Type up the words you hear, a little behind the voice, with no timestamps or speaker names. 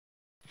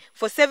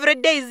For several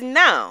days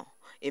now,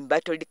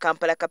 embattled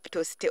Kampala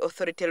Capital City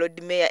Authority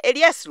Lord Mayor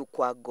Elias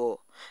Lukwago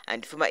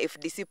and former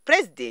FDC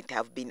President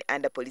have been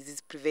under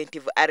police's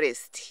preventive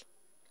arrest.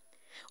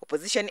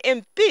 Opposition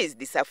MPs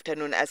this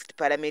afternoon asked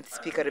Parliament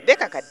Speaker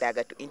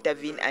Kadaga to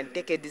intervene and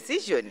take a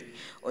decision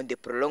on the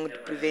prolonged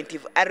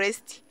preventive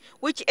arrest,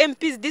 which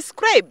MPs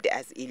described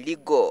as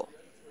illegal.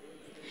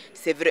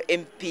 Several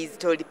MPs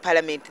told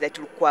Parliament that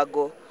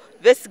Lukwago,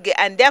 Besigye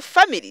and their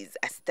families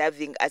are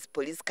starving as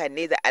police can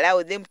neither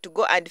allow them to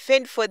go and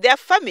fend for their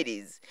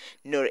families,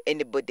 nor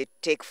anybody to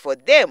take for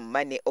them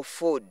money or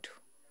food.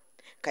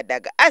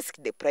 Kadaga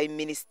asked the Prime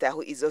Minister,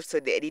 who is also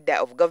the leader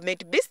of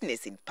government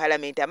business in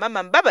Parliament,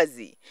 Amama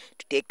Mbabazi,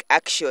 to take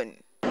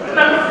action. The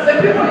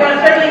people you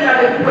are telling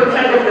are the people in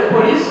charge of the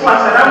police who are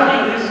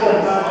surrounding these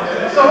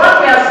homes. So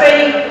what we are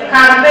saying,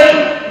 can they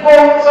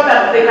go so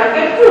that they can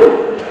get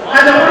food?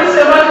 And the police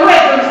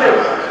evaluate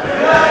themselves.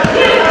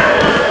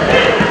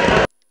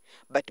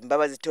 But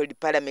Mbabazi told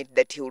Parliament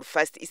that he will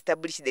first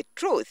establish the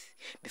truth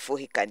before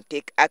he can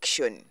take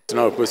action. It's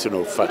not a question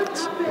of fact,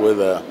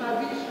 whether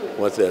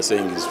what they are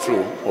saying is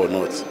true or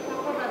not.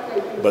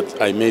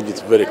 But I made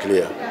it very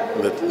clear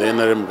that the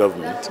NRM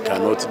government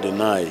cannot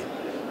deny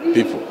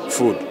people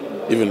food,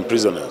 even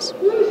prisoners,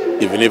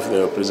 even if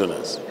they are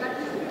prisoners.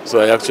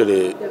 So I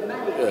actually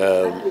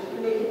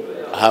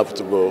have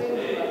to go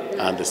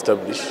and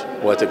establish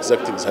what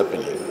exactly is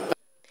happening.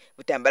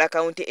 Butambala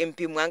County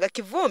MP Mwanga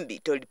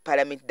Kivumbi told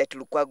Parliament that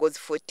Lukwago's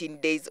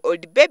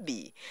 14-days-old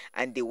baby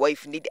and the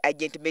wife need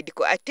urgent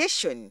medical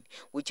attention,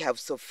 which have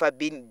so far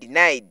been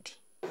denied.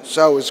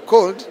 So I was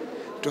called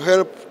to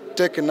help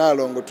take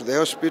Nalongo to the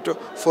hospital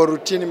for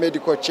routine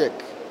medical check,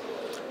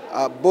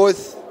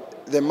 both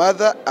the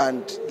mother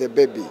and the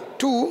baby.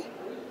 Two,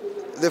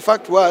 the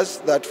fact was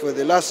that for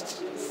the last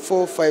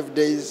 4 or 5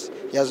 days,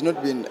 he has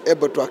not been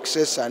able to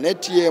access an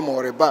ATM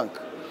or a bank.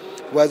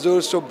 He was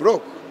also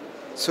broke.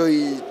 So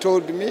he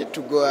told me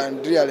to go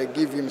and really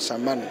give him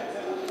some money.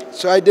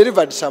 So I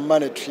delivered some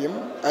money to him.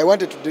 I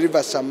wanted to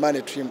deliver some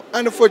money to him.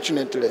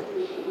 Unfortunately,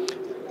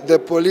 the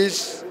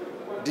police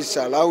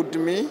disallowed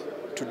me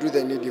to do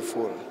the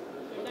needful.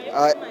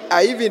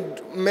 I even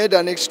made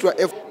an extra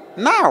effort.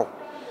 Now,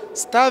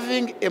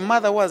 starving a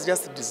mother was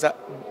just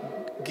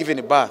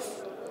given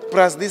birth,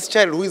 plus this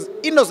child who is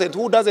innocent,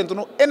 who doesn't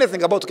know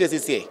anything about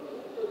KCCA,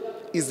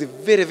 is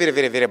very, very,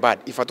 very, very bad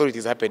if at all it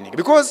is happening.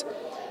 Because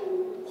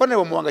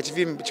Honorable Mwanga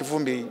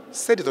Kivumbi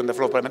said it on the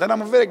floor of Parliament, and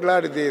I'm very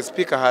glad the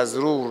Speaker has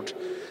ruled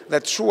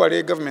that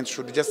surely government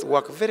should just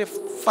work very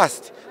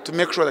fast to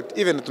make sure that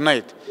even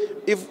tonight,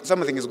 if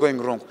something is going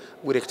wrong,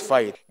 we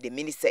rectify it. The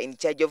minister in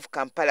charge of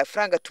Kampala,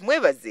 Franga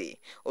Tumwebaze,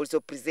 also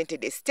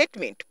presented a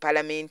statement to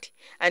Parliament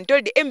and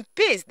told the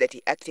MPs that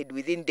he acted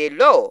within the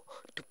law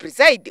to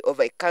preside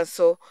over a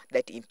council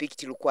that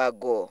impeached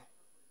Lukwago.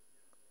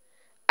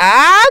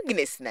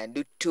 Agness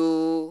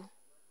Nandutu,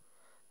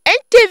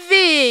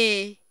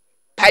 NTV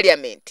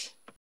Parliament.